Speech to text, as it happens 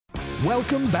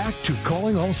Welcome back to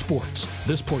Calling All Sports.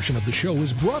 This portion of the show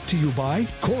is brought to you by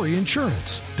Corey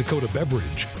Insurance, Dakota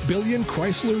Beverage, Billion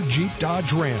Chrysler Jeep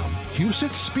Dodge Ram,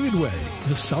 Huset's Speedway,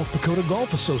 the South Dakota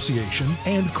Golf Association,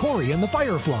 and Corey and the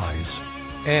Fireflies.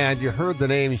 And you heard the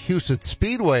name Huset's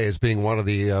Speedway as being one of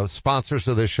the sponsors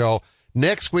of this show.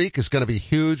 Next week is going to be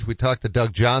huge. We talked to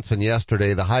Doug Johnson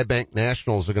yesterday. The High Bank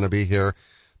Nationals are going to be here.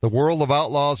 The World of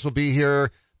Outlaws will be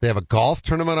here. They have a golf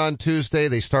tournament on Tuesday.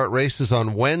 They start races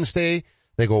on Wednesday.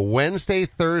 They go Wednesday,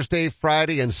 Thursday,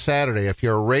 Friday, and Saturday. If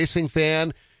you're a racing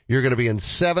fan, you're going to be in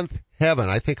seventh heaven.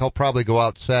 I think I'll probably go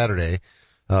out Saturday,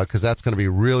 because that's going to be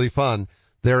really fun.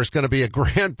 There's going to be a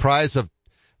grand prize of,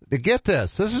 get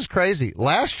this is crazy.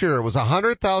 Last year it was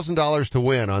 $100,000 to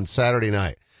win on Saturday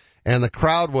night. And the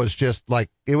crowd was just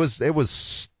like, it was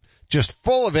just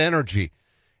full of energy.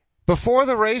 Before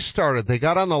the race started, they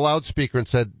got on the loudspeaker and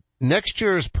said, next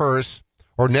year's purse,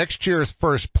 or next year's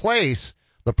first place,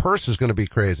 the purse is going to be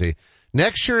crazy.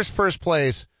 Next year's first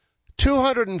place,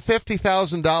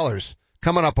 $250,000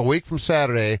 coming up a week from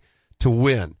Saturday to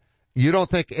win. You don't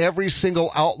think every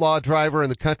single outlaw driver in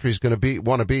the country is going to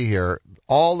want to be here?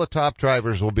 All the top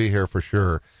drivers will be here for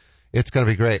sure. It's going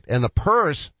to be great. And the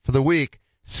purse for the week,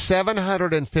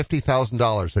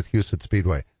 $750,000 at Huset's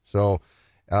Speedway. So,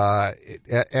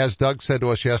 as Doug said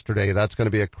to us yesterday, that's going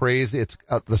to be a crazy,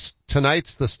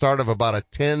 tonight's the start of about a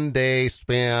 10-day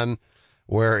span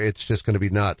where it's just going to be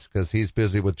nuts, because he's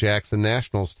busy with Jackson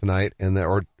Nationals tonight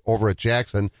or over at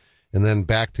Jackson, and then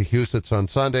back to Huset's on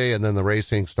Sunday, and then the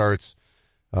racing starts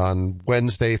on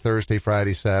Wednesday, Thursday,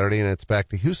 Friday, Saturday, and it's back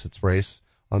to Huset's race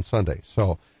on Sunday.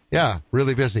 So, yeah,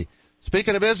 really busy.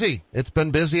 Speaking of busy, it's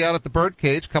been busy out at the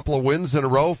Birdcage, couple of wins in a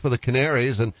row for the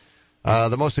Canaries, and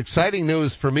the most exciting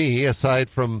news for me, aside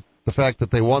from the fact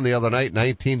that they won the other night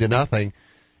 19-0,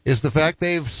 is the fact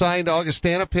they've signed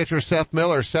Augustana pitcher Seth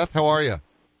Miller. Seth, how are you?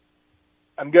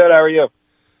 I'm good. How are you?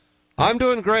 I'm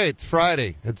doing great. It's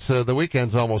Friday. It's the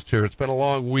weekend's almost here. It's been a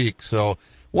long week. So,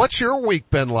 what's your week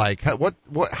been like?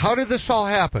 How did this all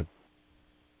happen?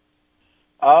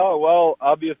 Well,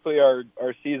 obviously our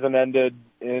season ended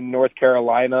in North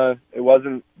Carolina. It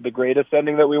wasn't the greatest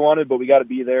ending that we wanted, but we got to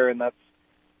be there, and that's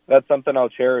something I'll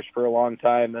cherish for a long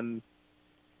time. And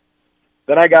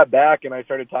then I got back and I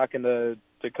started talking to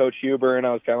Coach Huber, and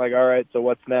I was kind of like, all right, so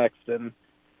what's next? And,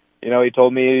 he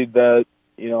told me that,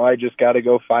 I just got to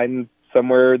go find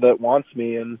somewhere that wants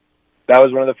me. And that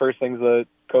was one of the first things that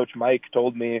Coach Mike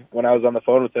told me when I was on the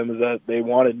phone with him, is that they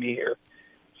wanted me here.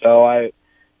 So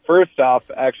first off,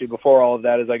 actually before all of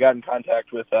that, is I got in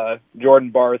contact with Jordan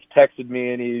Barth, texted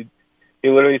me, and he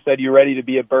literally said, "You ready to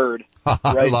be a bird?" Right,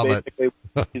 I love basically, when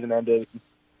the season ended.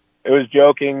 It was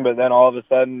joking, but then all of a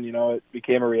sudden, it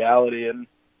became a reality. And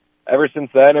ever since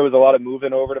then, it was a lot of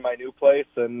moving over to my new place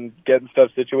and getting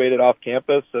stuff situated off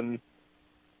campus. And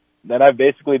then I've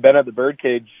basically been at the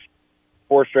Birdcage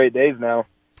 4 straight days now.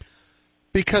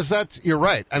 Because you're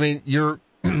right. I mean, you're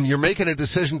making a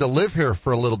decision to live here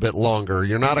for a little bit longer.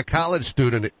 You're not a college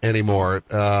student anymore.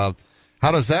 How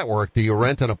does that work? Do you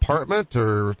rent an apartment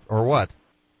or what?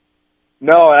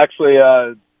 No, actually,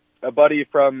 a buddy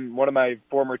from one of my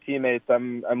former teammates,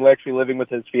 I'm actually living with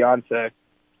his fiance.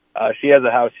 She has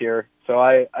a house here, so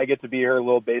I get to be her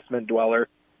little basement dweller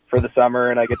for the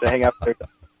summer, and I get to hang out there.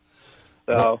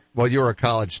 So. Well, you were a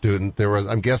college student.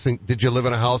 I'm guessing, did you live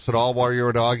in a house at all while you were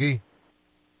at Augie?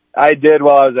 I did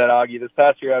while I was at Augie. This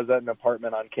past year I was at an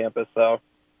apartment on campus, though.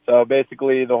 So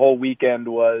basically the whole weekend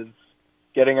was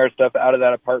getting our stuff out of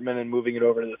that apartment and moving it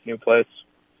over to this new place.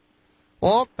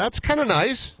 Well, that's kind of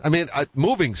nice. I mean,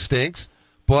 moving stinks,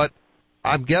 but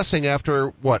I'm guessing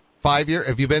after, 5 years?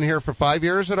 Have you been here for 5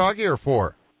 years at Augie or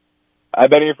 4?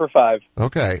 I've been here for 5.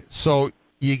 Okay. So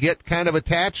you get kind of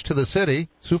attached to the city.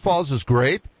 Sioux Falls is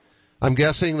great. I'm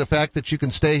guessing the fact that you can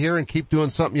stay here and keep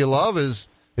doing something you love is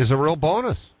a real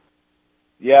bonus.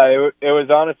 Yeah, it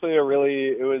was honestly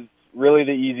it was really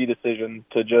the easy decision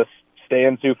to just stay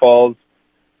in Sioux Falls,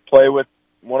 play with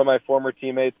one of my former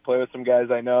teammates, play with some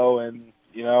guys I know, and,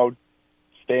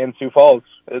 stay in Sioux Falls.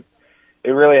 It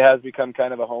really has become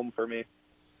kind of a home for me.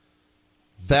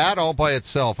 That all by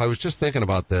itself, I was just thinking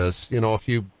about this, if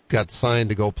you got signed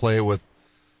to go play with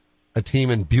a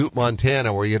team in Butte,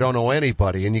 Montana, where you don't know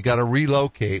anybody and you got to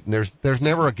relocate, and there's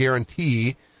never a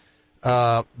guarantee.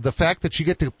 The fact that you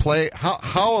get to play,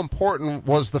 how important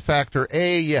was the factor?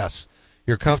 Yes,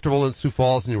 you're comfortable in Sioux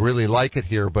Falls and you really like it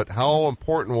here, but how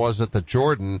important was it that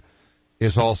Jordan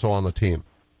is also on the team?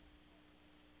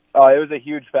 It was a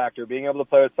huge factor, being able to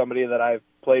play with somebody that I've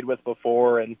played with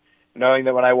before, and knowing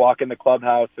that when I walk in the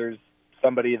clubhouse, there's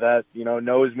somebody that,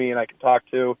 knows me and I can talk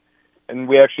to. And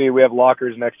we have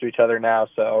lockers next to each other now.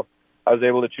 So I was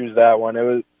able to choose that one.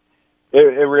 It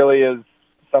really is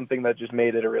something that just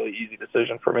made it a really easy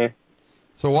decision for me.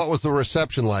 So what was the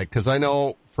reception like? Because I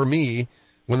know for me,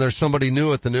 when there's somebody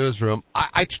new at the newsroom,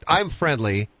 I'm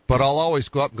friendly, but I'll always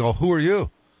go up and go, "Who are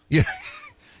you?"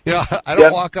 Yeah, I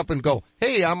don't walk up and go,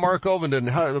 "Hey, I'm Mark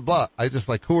Ovenden." Blah, blah. I just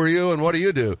like, "Who are you and what do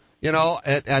you do?" And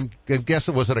I'm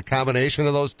guessing, was it a combination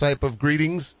of those type of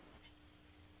greetings?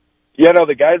 Yeah, no,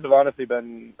 the guys have honestly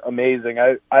been amazing.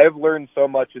 I've learned so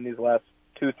much in these last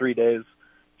 2-3 days,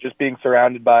 just being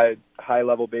surrounded by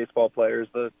high-level baseball players.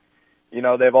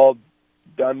 They've all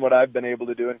done what I've been able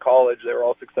to do in college. They were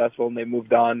all successful and they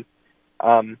moved on.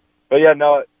 But yeah,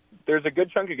 no, there's a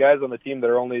good chunk of guys on the team that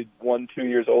are only 1-2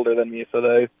 years older than me,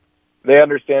 so they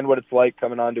understand what it's like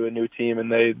coming onto a new team,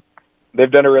 and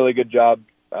they've done a really good job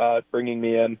bringing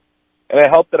me in. And it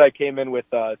helped that I came in with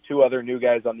 2 other new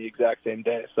guys on the exact same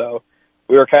day, so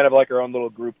we were kind of like our own little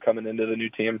group coming into the new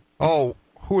team. Oh,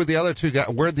 who are the other 2 guys?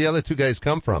 Where'd the other 2 guys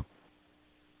come from?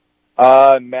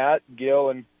 Matt Gill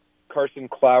and Carson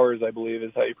Clowers, I believe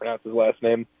is how you pronounce his last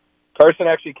name. Carson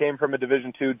actually came from a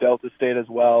Division II Delta State as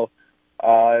well.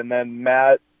 And then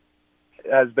Matt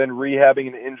has been rehabbing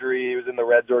an injury. He was in the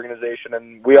Reds organization,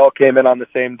 and we all came in on the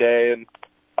same day. And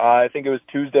I think it was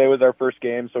Tuesday was our first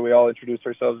game, so we all introduced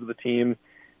ourselves to the team,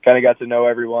 kind of got to know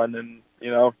everyone. And,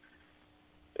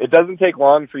 it doesn't take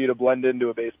long for you to blend into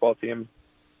a baseball team.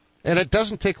 And it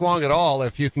doesn't take long at all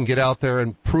if you can get out there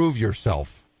and prove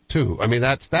yourself, too. I mean,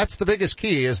 that's the biggest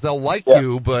key is they'll like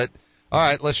you, but all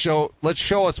right, let's show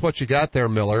us what you got there,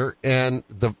 Miller. And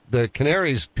the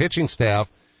Canaries pitching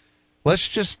staff, let's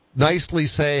just nicely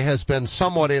say, has been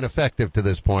somewhat ineffective to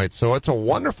this point. So it's a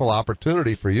wonderful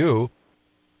opportunity for you.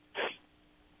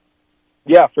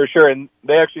 Yeah, for sure. And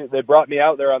they brought me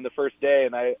out there on the first day,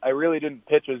 and I really didn't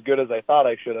pitch as good as I thought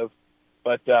I should have.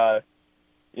 But,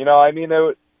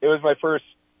 it was my first,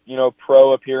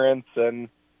 pro appearance, and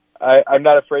I'm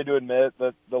not afraid to admit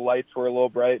that the lights were a little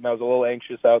bright and I was a little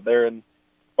anxious out there. And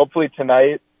hopefully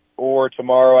tonight or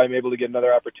tomorrow I'm able to get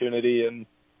another opportunity and,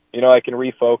 I can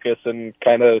refocus and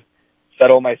kind of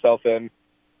settle myself in.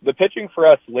 The pitching for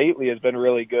us lately has been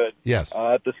really good. Yes.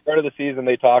 At the start of the season,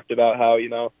 they talked about how,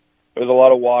 there was a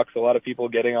lot of walks, a lot of people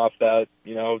getting off that,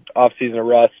 off-season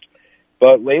rust.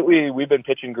 But lately we've been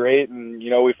pitching great, and,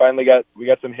 we finally got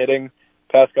some hitting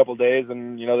past couple days,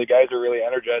 and, the guys are really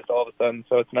energized all of a sudden,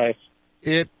 so it's nice.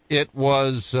 It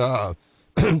was,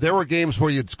 there were games where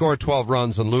you'd score 12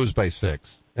 runs and lose by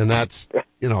 6. And that's,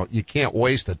 you can't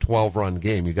waste a 12-run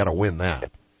game. You got to win that.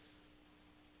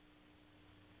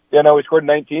 Yeah, no, we scored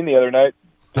 19 the other night.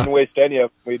 Didn't waste any of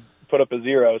them. We put up a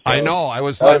 0. So I know. I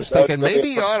was thinking maybe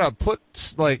you ought to put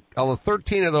like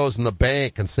 13 of those in the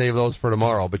bank and save those for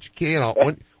tomorrow. But you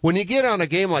can't. When you get on a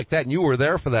game like that, and you were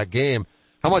there for that game,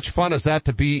 how much fun is that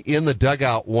to be in the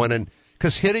dugout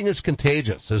because hitting is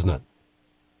contagious, isn't it?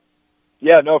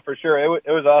 Yeah, no, for sure. It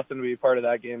was awesome to be part of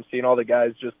that game, seeing all the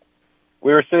guys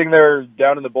we were sitting there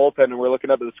down in the bullpen, and we're looking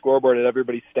up at the scoreboard at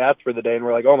everybody's stats for the day, and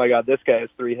we're like, oh my God, this guy has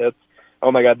 3 hits.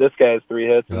 Oh my God, this guy has 3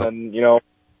 hits. Yep. And then,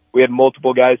 we had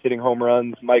multiple guys hitting home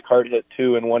runs. Mike Hart hit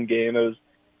 2 in one game. It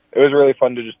was really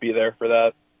fun to just be there for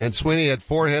that. And Sweeney had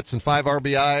 4 hits and 5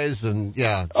 RBIs, and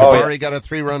Jabari got a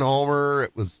 3-run homer.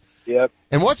 It was. Yep.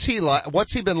 And what's he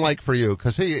been like for you?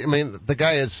 Because the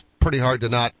guy is pretty hard to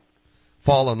not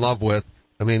fall in love with.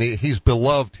 I mean, he's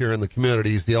beloved here in the community.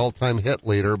 He's the all-time hit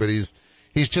leader, but he's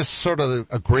just sort of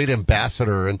a great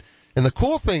ambassador. And the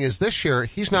cool thing is this year,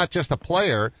 he's not just a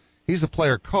player, he's a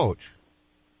player coach.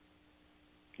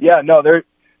 Yeah, no, that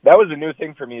was a new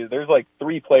thing for me. There's like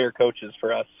 3 player coaches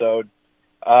for us. So,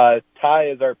 Ty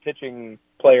is our pitching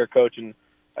player coach, and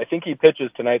I think he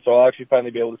pitches tonight, so I'll actually finally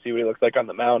be able to see what he looks like on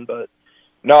the mound. But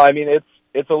no, I mean,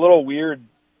 it's a little weird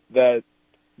that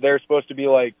they're supposed to be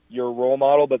like your role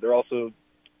model, but they're also,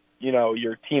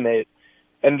 your teammate.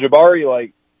 And Jabari,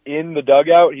 like, in the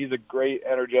dugout, he's a great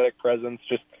energetic presence,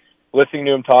 just listening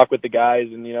to him talk with the guys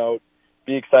and,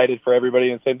 be excited for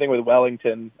everybody. And same thing with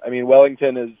Wellington. I mean,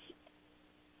 Wellington is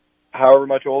however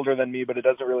much older than me, but it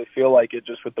doesn't really feel like it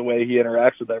just with the way he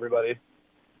interacts with everybody.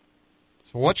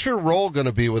 So what's your role going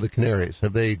to be with the Canaries?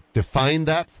 Have they defined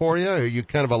that for you? Are you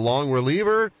kind of a long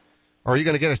reliever, or are you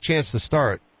going to get a chance to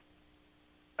start?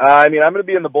 I'm going to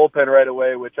be in the bullpen right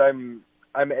away, which I'm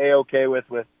A-okay with,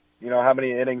 how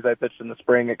many innings I pitched in the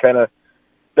spring. It kind of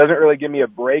doesn't really give me a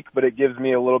break, but it gives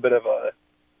me a little bit of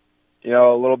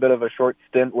a short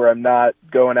stint where I'm not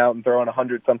going out and throwing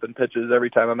 100-something pitches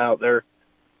every time I'm out there.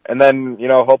 And then,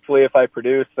 hopefully if I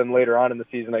produce, then later on in the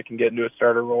season I can get into a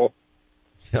starter role.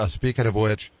 Yeah, speaking of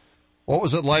which, what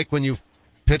was it like when you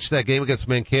pitched that game against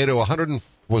Mankato?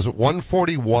 Was it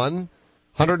 141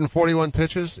 141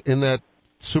 pitches in that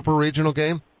super regional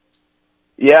game?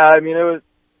 Yeah, I mean,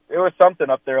 it was something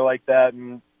up there like that.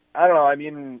 And I don't know, I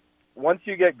mean, once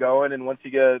you get going and once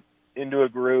you get into a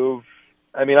groove,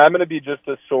 I mean, I'm going to be just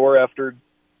as sore after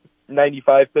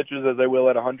 95 pitches as I will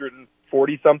at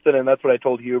 140 something. And that's what I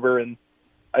told Huber. And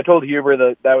I told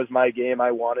Huber that was my game.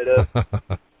 I wanted it.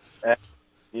 And,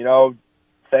 you know,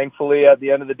 thankfully at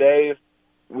the end of the day,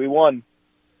 we won.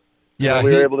 Yeah,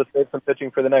 we were able to save some pitching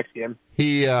for the next game.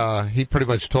 He pretty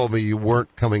much told me you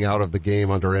weren't coming out of the game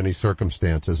under any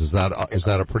circumstances. Is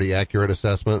that a pretty accurate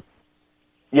assessment?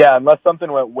 Yeah, unless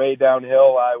something went way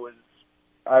downhill, I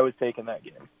was taking that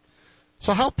game.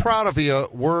 So how proud of you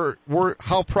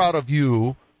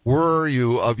were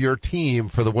you of your team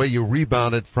for the way you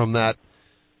rebounded from that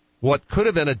what could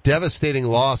have been a devastating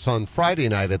loss on Friday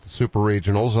night at the Super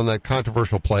Regionals on that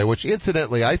controversial play, which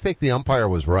incidentally I think the umpire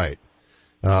was right.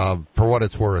 For what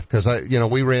it's worth, because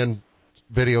we ran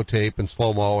videotape and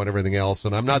slow-mo and everything else,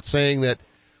 and I'm not saying that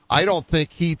I don't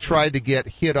think he tried to get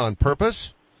hit on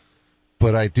purpose,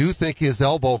 but I do think his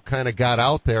elbow kind of got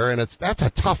out there, and that's a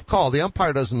tough call. The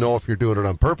umpire doesn't know if you're doing it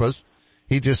on purpose.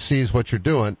 He just sees what you're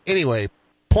doing. Anyway,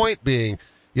 point being,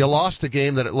 you lost a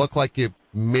game that it looked like you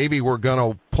maybe were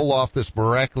going to pull off this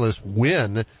miraculous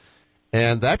win,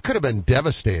 and that could have been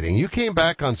devastating. You came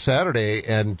back on Saturday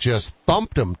and just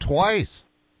thumped him twice.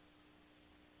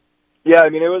 Yeah, I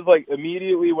mean, it was like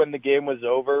immediately when the game was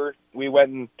over, we went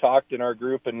and talked in our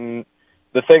group, and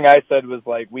the thing I said was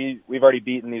like, we've already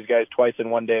beaten these guys twice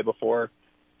in one day before.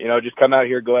 Just come out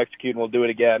here, go execute, and we'll do it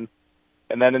again.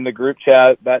 And then in the group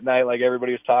chat that night, like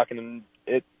everybody was talking, and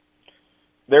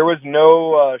there was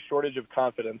no shortage of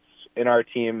confidence in our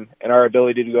team and our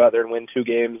ability to go out there and win 2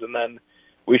 games. And then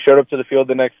we showed up to the field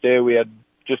the next day. We had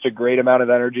just a great amount of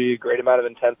energy, great amount of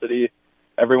intensity.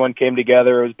 Everyone came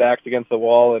together. It was backs against the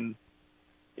wall, and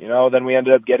then we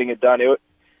ended up getting it done. It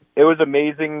was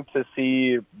amazing to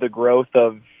see the growth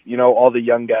of, all the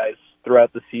young guys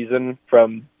throughout the season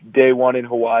from day one in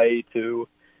Hawaii to,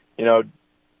 that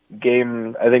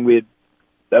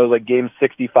was like game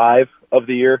 65 of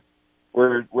the year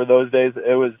were those days.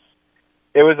 It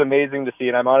was amazing to see.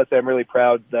 And I'm really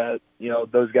proud that,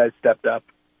 those guys stepped up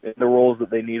in the roles that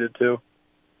they needed to.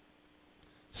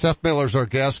 Seth Miller's our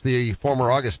guest, the former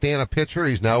Augustana pitcher.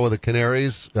 He's now with the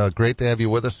Canaries. Great to have you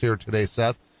with us here today,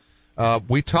 Seth.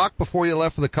 We talked before you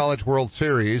left for the College World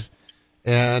Series,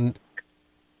 and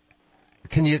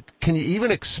can you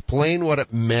even explain what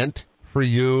it meant for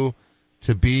you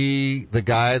to be the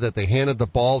guy that they handed the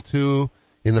ball to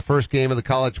in the first game of the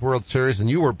College World Series? And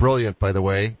you were brilliant, by the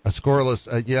way.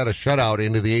 You had a shutout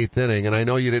into the 8th inning, and I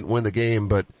know you didn't win the game,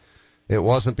 but it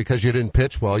wasn't because you didn't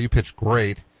pitch well. You pitched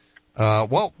great.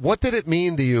 What did it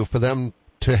mean to you for them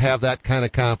to have that kind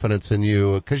of confidence in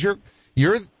you? Because you're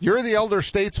the elder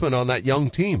statesman on that young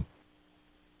team.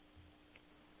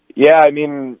 Yeah, I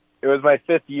mean, it was my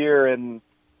 5th year, and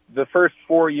the first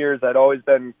 4 years I'd always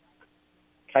been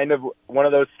kind of one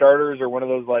of those starters or one of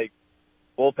those like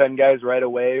bullpen guys right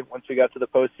away once we got to the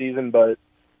postseason. But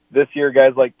this year,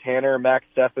 guys like Tanner, Max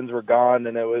Steffens were gone,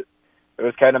 and it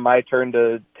was kind of my turn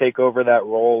to take over that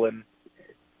role. And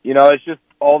it's just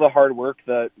all the hard work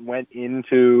that went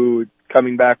into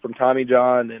coming back from Tommy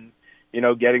John and,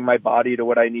 getting my body to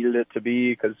what I needed it to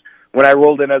be. Because when I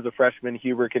rolled in as a freshman,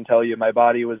 Huber can tell you my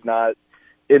body was not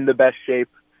in the best shape.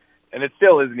 And it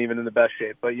still isn't even in the best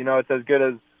shape. But, it's as good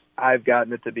as I've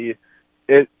gotten it to be.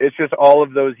 It's just all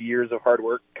of those years of hard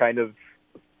work kind of,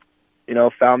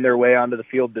 found their way onto the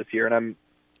field this year. And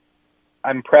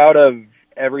I'm proud of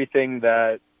everything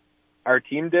that our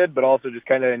team did, but also just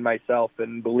kind of in myself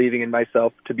and believing in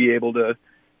myself to be able to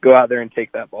go out there and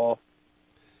take that ball.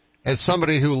 As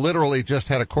somebody who literally just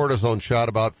had a cortisone shot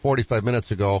about 45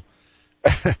 minutes ago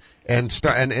and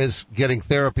is getting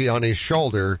therapy on his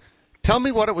shoulder, tell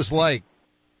me what it was like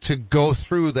to go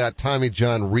through that Tommy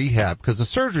John rehab, because the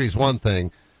surgery is one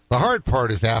thing. The hard part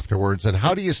is afterwards, and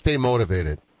how do you stay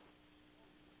motivated?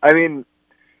 I mean,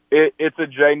 it's a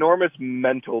ginormous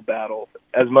mental battle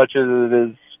as much as it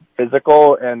is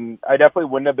physical, and I definitely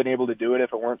wouldn't have been able to do it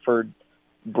if it weren't for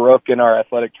Brooke and our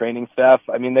athletic training staff.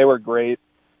 I mean, they were great,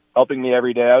 helping me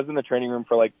every day. I was in the training room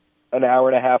for like an hour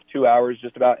and a half, 2 hours,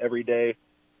 just about every day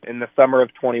in the summer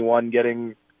of 21,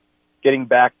 getting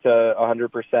back to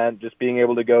 100%, just being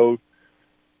able to go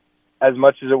as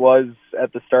much as it was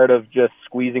at the start of just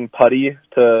squeezing putty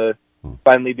to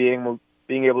finally being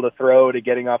able to throw, to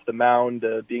getting off the mound,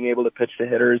 to being able to pitch to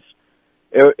hitters.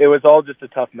 It was all just a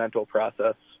tough mental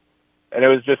process. And it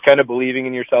was just kind of believing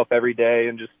in yourself every day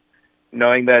and just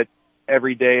knowing that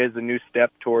every day is a new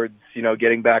step towards,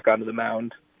 getting back onto the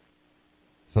mound.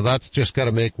 So that's just got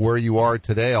to make where you are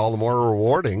today all the more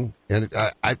rewarding. And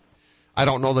I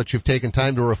don't know that you've taken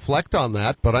time to reflect on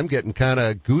that, but I'm getting kind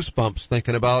of goosebumps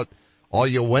thinking about all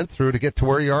you went through to get to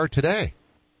where you are today.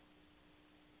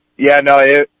 Yeah, no,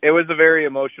 it was a very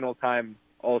emotional time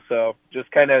also.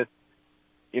 Just kind of,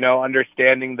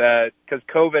 understanding that, because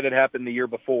COVID had happened the year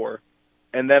before,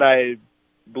 and then I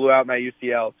blew out my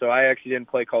UCL. So I actually didn't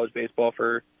play college baseball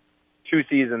for 2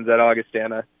 seasons at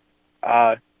Augustana.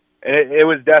 It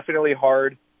was definitely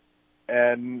hard,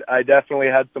 and I definitely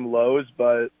had some lows,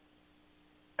 but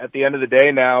at the end of the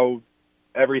day now,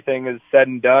 everything is said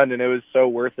and done, and it was so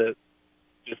worth it.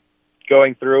 Just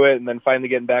going through it and then finally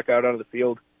getting back out onto the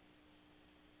field.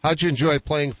 How'd you enjoy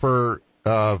playing for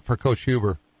Coach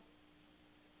Huber?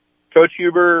 Coach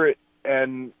Huber,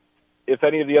 and if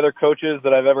any of the other coaches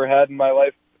that I've ever had in my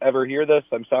life ever hear this,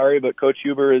 I'm sorry, but Coach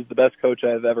Huber is the best coach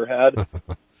I've ever had.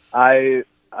 I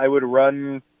would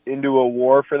run into a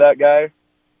war for that guy.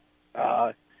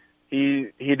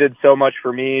 He did so much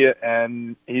for me,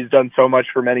 and he's done so much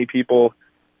for many people.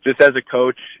 Just as a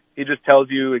coach, he just tells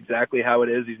you exactly how it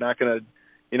is. He's not going to,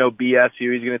 BS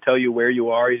you. He's going to tell you where you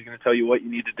are. He's going to tell you what you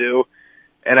need to do.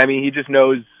 And I mean, he just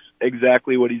knows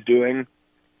exactly what he's doing.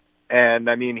 And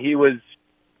I mean, he was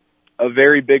a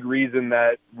very big reason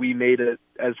that we made it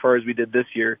as far as we did this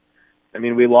year. I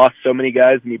mean, we lost so many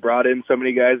guys, and he brought in so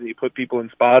many guys, and he put people in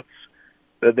spots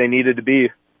that they needed to be.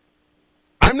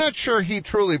 I'm not sure he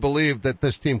truly believed that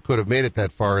this team could have made it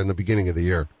that far in the beginning of the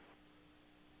year.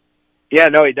 Yeah,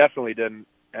 no, he definitely didn't.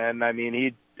 And I mean,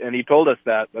 he told us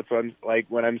that. That's what I'm like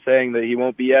when I'm saying that he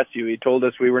won't BS you. He told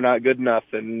us we were not good enough,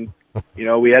 and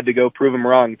we had to go prove him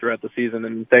wrong throughout the season,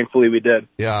 and thankfully we did.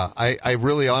 Yeah, I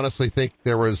really honestly think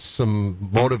there was some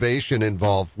motivation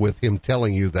involved with him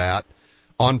telling you that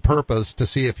on purpose to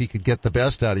see if he could get the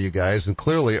best out of you guys, and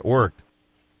clearly it worked.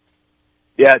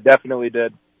 Yeah, it definitely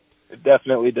did. It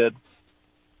definitely did.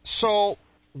 So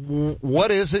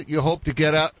what is it you hope to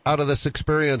get out of this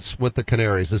experience with the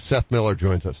Canaries as Seth Miller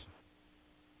joins us?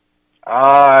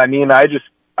 I mean, I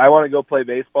want to go play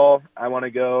baseball. I want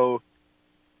to go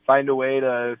find a way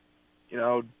to,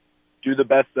 do the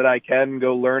best that I can,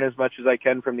 go learn as much as I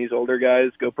can from these older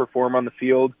guys, go perform on the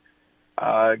field,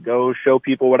 go show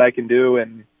people what I can do.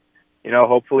 And,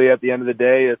 hopefully at the end of the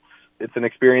day, it's an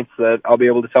experience that I'll be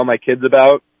able to tell my kids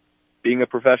about being a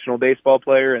professional baseball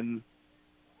player. And,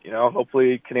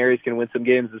 hopefully Canaries can win some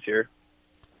games this year.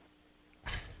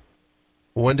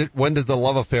 When did the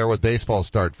love affair with baseball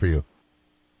start for you?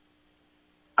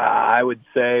 I would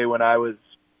say when I was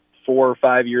 4 or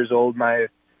 5 years old. My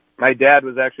dad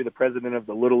was actually the president of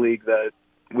the Little League that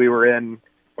we were in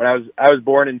when I was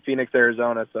born in Phoenix,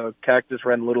 Arizona. So Cactus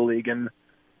Run Little League, and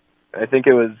I think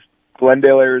it was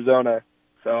Glendale, Arizona.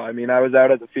 So I mean, I was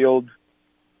out at the field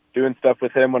doing stuff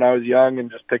with him when I was young,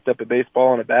 and just picked up a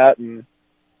baseball and a bat, and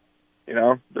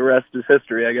the rest is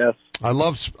history, I guess. I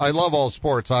love all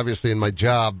sports. Obviously, in my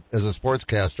job as a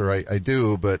sportscaster, I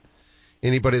do, but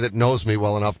anybody that knows me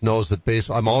well enough knows that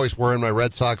baseball, I'm always wearing my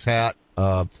Red Sox hat.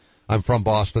 I'm from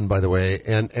Boston, by the way,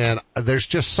 and there's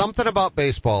just something about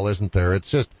baseball, isn't there? It's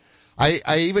just,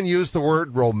 I even use the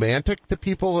word romantic to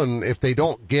people, and if they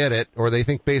don't get it, or they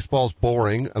think baseball's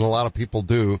boring, and a lot of people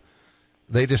do,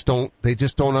 they just don't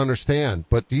understand.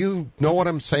 But do you know what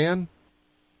I'm saying?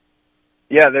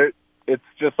 Yeah, it's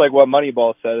just like what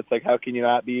Moneyball said. It's like, how can you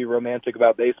not be romantic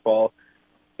about baseball?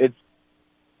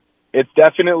 It's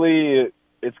definitely,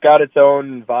 it's got its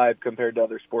own vibe compared to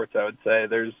other sports, I would say.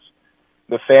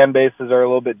 The fan bases are a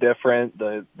little bit different.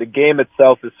 The game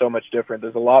itself is so much different.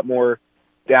 There's a lot more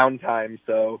downtime.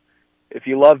 So if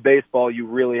you love baseball, you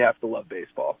really have to love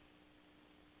baseball.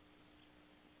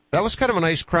 That was kind of a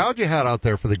nice crowd you had out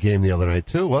there for the game the other night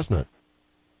too, wasn't it?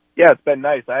 Yeah, it's been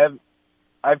nice.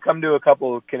 I've come to a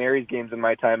couple of Canaries games in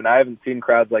my time, and I haven't seen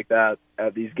crowds like that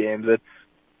at these games.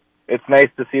 It's nice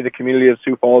to see the community of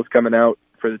Sioux Falls coming out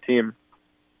for the team.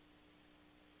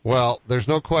 Well, there's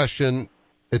no question.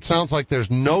 It sounds like there's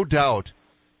no doubt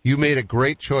you made a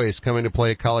great choice coming to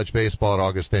play college baseball at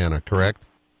Augustana, correct?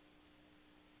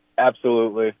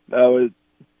 Absolutely. That was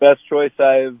the best choice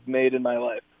I've made in my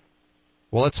life.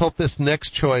 Well, let's hope this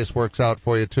next choice works out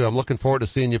for you, too. I'm looking forward to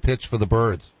seeing you pitch for the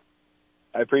Birds.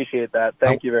 I appreciate that.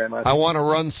 Thank you very much. I want to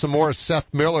run some more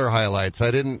Seth Miller highlights.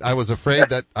 I was afraid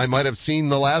that I might have seen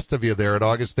the last of you there at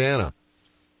Augustana.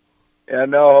 Yeah,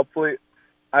 no, hopefully.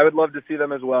 I would love to see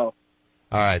them as well.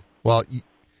 All right. Well,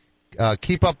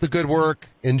 keep up the good work.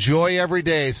 Enjoy every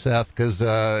day, Seth, because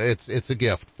it's a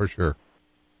gift for sure.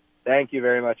 Thank you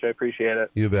very much. I appreciate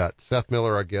it. You bet. Seth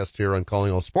Miller, our guest here on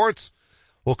Calling All Sports.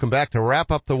 We'll come back to wrap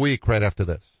up the week right after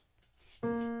this.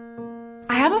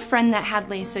 I have a friend that had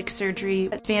LASIK surgery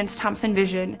at Vance Thompson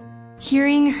Vision.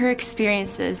 Hearing her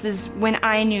experiences is when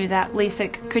I knew that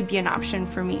LASIK could be an option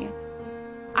for me.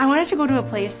 I wanted to go to a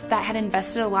place that had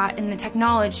invested a lot in the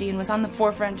technology and was on the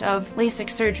forefront of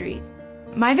LASIK surgery.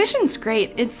 My vision's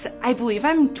great. I believe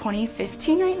I'm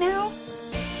 2015 right now.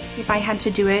 If I had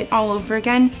to do it all over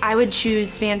again, I would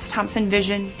choose Vance Thompson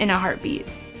Vision in a heartbeat.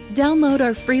 Download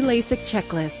our free LASIK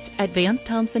checklist at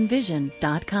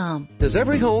VanceThompsonVision.com. Does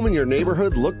every home in your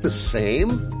neighborhood look the same?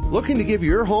 Looking to give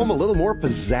your home a little more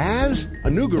pizzazz?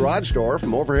 A new garage door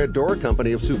from Overhead Door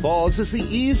Company of Sioux Falls is the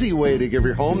easy way to give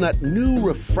your home that new,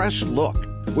 refreshed look.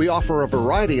 We offer a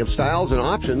variety of styles and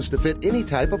options to fit any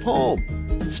type of home.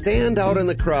 Stand out in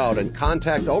the crowd and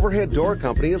contact Overhead Door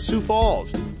Company of Sioux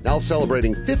Falls. Now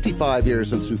celebrating 55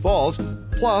 years in Sioux Falls,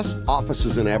 plus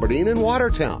offices in Aberdeen and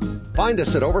Watertown. Find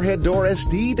us at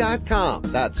OverheadDoorSD.com.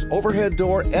 That's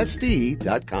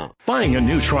OverheadDoorSD.com. Buying a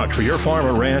new truck for your farm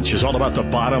or ranch is all about the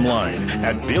bottom line.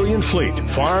 At Billion Fleet,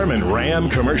 Farm and Ram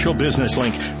Commercial Business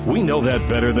Link, we know that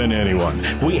better than anyone.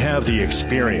 We have the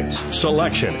experience,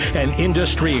 selection, and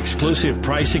industry-exclusive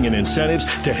pricing and incentives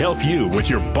to help you with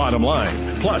your bottom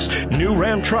line. Plus, new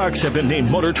Ram trucks have been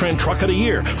named Motor Trend Truck of the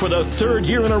Year for the third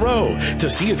year in a row. To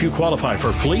see if you qualify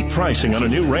for fleet pricing on a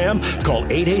new Ram, call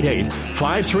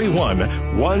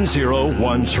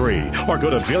 888-531-1013 or go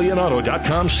to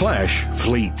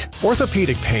billionauto.com/fleet.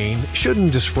 Orthopedic pain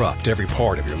shouldn't disrupt every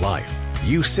part of your life.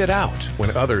 You sit out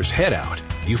when others head out.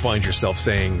 You find yourself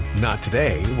saying, not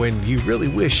today, when you really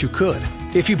wish you could.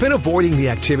 If you've been avoiding the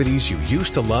activities you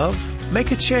used to love,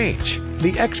 make a change.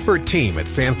 The expert team at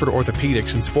Sanford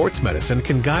Orthopedics and Sports Medicine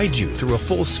can guide you through a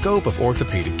full scope of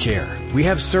orthopedic care. We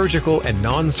have surgical and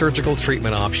non-surgical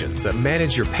treatment options that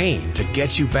manage your pain to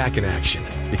get you back in action,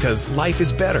 because life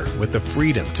is better with the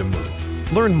freedom to move.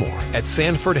 Learn more at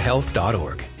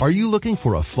sanfordhealth.org. Are you looking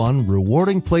for a fun,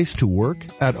 rewarding place to work?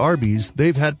 At Arby's,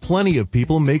 they've had plenty of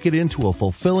people make it into a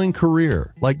fulfilling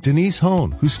career, like Denise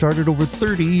Hone, who started over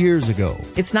 30 years ago.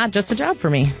 It's not just a job for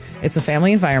me. It's a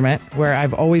family environment where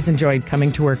I've always enjoyed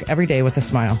coming to work every day with a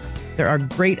smile. There are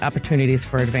great opportunities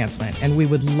for advancement, and we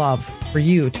would love for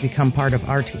you to become part of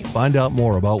our team. Find out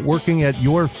more about working at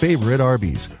your favorite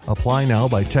Arby's. Apply now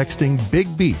by texting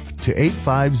Big Beef to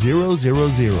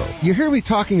 85000. You hear me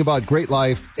talking about Great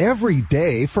Life every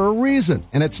day for a reason,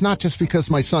 and it's not just because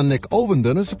my son Nick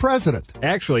Ovenden is the president.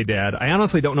 Actually, Dad, I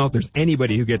honestly don't know if there's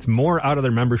anybody who gets more out of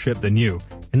their membership than you,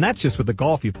 and that's just with the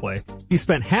golf you play. You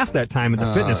spent half that time at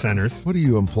the fitness centers. What are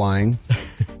you implying?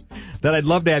 That I'd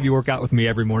love to have you work out with me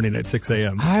every morning at 6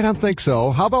 a.m. I don't think so.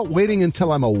 How about waiting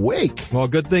until I'm awake? Well,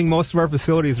 good thing most of our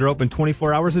facilities are open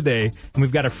 24 hours a day, and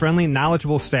we've got a friendly,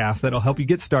 knowledgeable staff that'll help you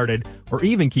get started or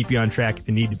even keep you on track if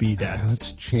you need to be, Dad.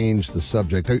 Let's change the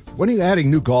subject. When are you adding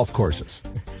new golf courses?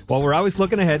 Well, we're always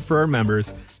looking ahead for our members.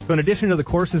 So in addition to the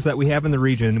courses that we have in the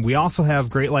region, we also have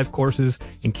Great Life courses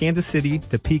in Kansas City,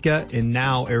 Topeka, and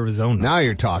now Arizona. Now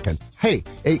you're talking. Hey,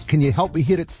 can you help me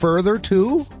hit it further,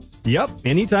 too? Yep,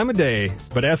 any time of day.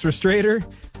 But as for straighter,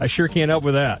 I sure can't help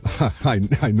with that.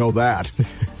 I know that.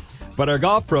 But our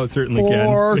golf pros certainly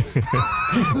can.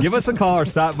 Give us a call or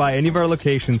stop by any of our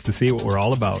locations to see what we're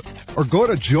all about. Or go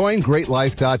to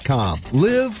joingreatlife.com.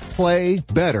 Live, play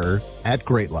better at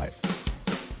Great Life.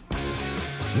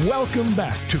 Welcome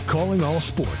back to Calling All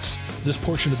Sports. This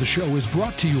portion of the show is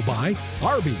brought to you by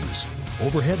Arby's,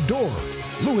 Overhead Door,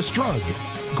 Lewis Drug,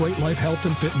 Great Life Health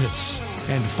and Fitness,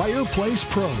 and Fireplace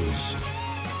Pros. I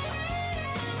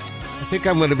think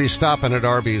I'm going to be stopping at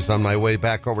Arby's on my way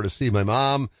back over to see my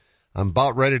mom. I'm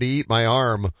about ready to eat my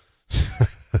arm.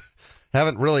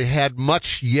 Haven't really had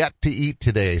much yet to eat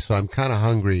today, so I'm kind of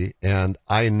hungry, and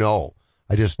I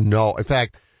just know. In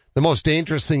fact, the most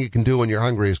dangerous thing you can do when you're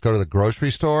hungry is go to the grocery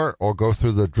store or go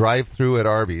through the drive-thru at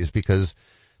Arby's, because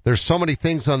there's so many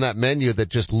things on that menu that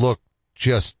just look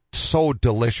just so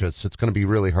delicious. It's going to be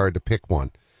really hard to pick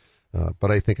one.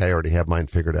 But I think I already have mine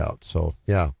figured out. So,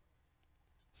 yeah,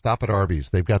 stop at Arby's.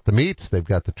 They've got the meats. They've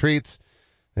got the treats.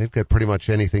 They've got pretty much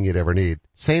anything you'd ever need.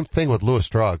 Same thing with Lewis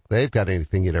Drug. They've got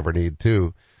anything you'd ever need,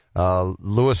 too.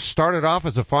 Lewis started off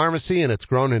as a pharmacy, and it's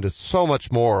grown into so much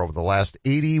more over the last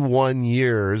 81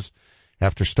 years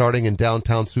after starting in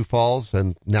downtown Sioux Falls,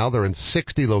 and now they're in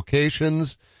 60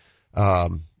 locations.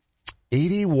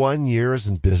 81 years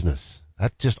in business.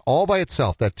 That just all by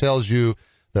itself, that tells you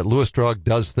that Lewis Drug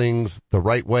does things the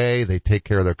right way. They take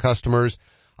care of their customers.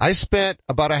 I spent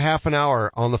about a half an hour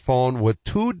on the phone with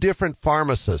 2 different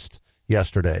pharmacists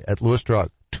yesterday at Lewis Drug.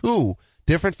 2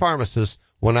 different pharmacists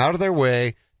went out of their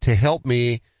way to help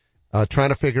me trying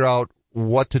to figure out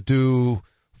what to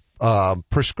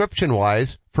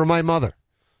prescription-wise for my mother.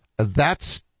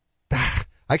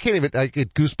 I I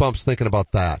get goosebumps thinking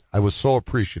about that. I was so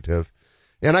appreciative.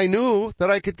 And I knew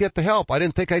that I could get the help. I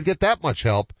didn't think I'd get that much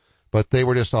help, but they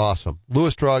were just awesome.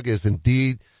 Lewis Drug is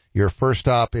indeed your first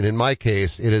stop, and in my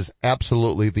case, it is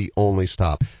absolutely the only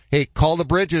stop. Hey, call the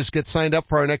Bridges. Get signed up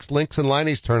for our next Links and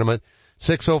Liney's tournament,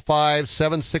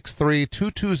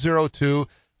 605-763-2202.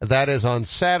 That is on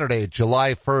Saturday,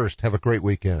 July 1st. Have a great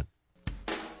weekend.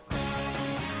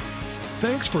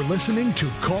 Thanks for listening to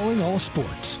Calling All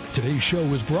Sports. Today's show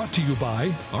is brought to you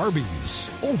by Arby's,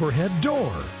 Overhead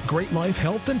Door, Great Life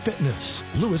Health and Fitness,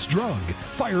 Lewis Drug,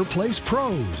 Fireplace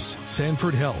Pros,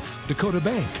 Sanford Health, Dakota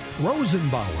Bank,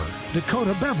 Rosenbauer,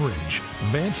 Dakota Beverage,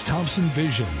 Vance Thompson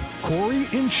Vision, Corey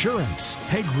Insurance,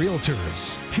 Hague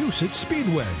Realtors, Huset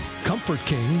Speedway, Comfort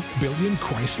King, Billion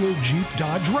Chrysler Jeep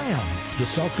Dodge Ram, the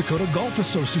South Dakota Golf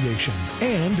Association,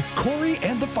 and Corey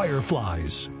and the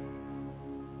Fireflies.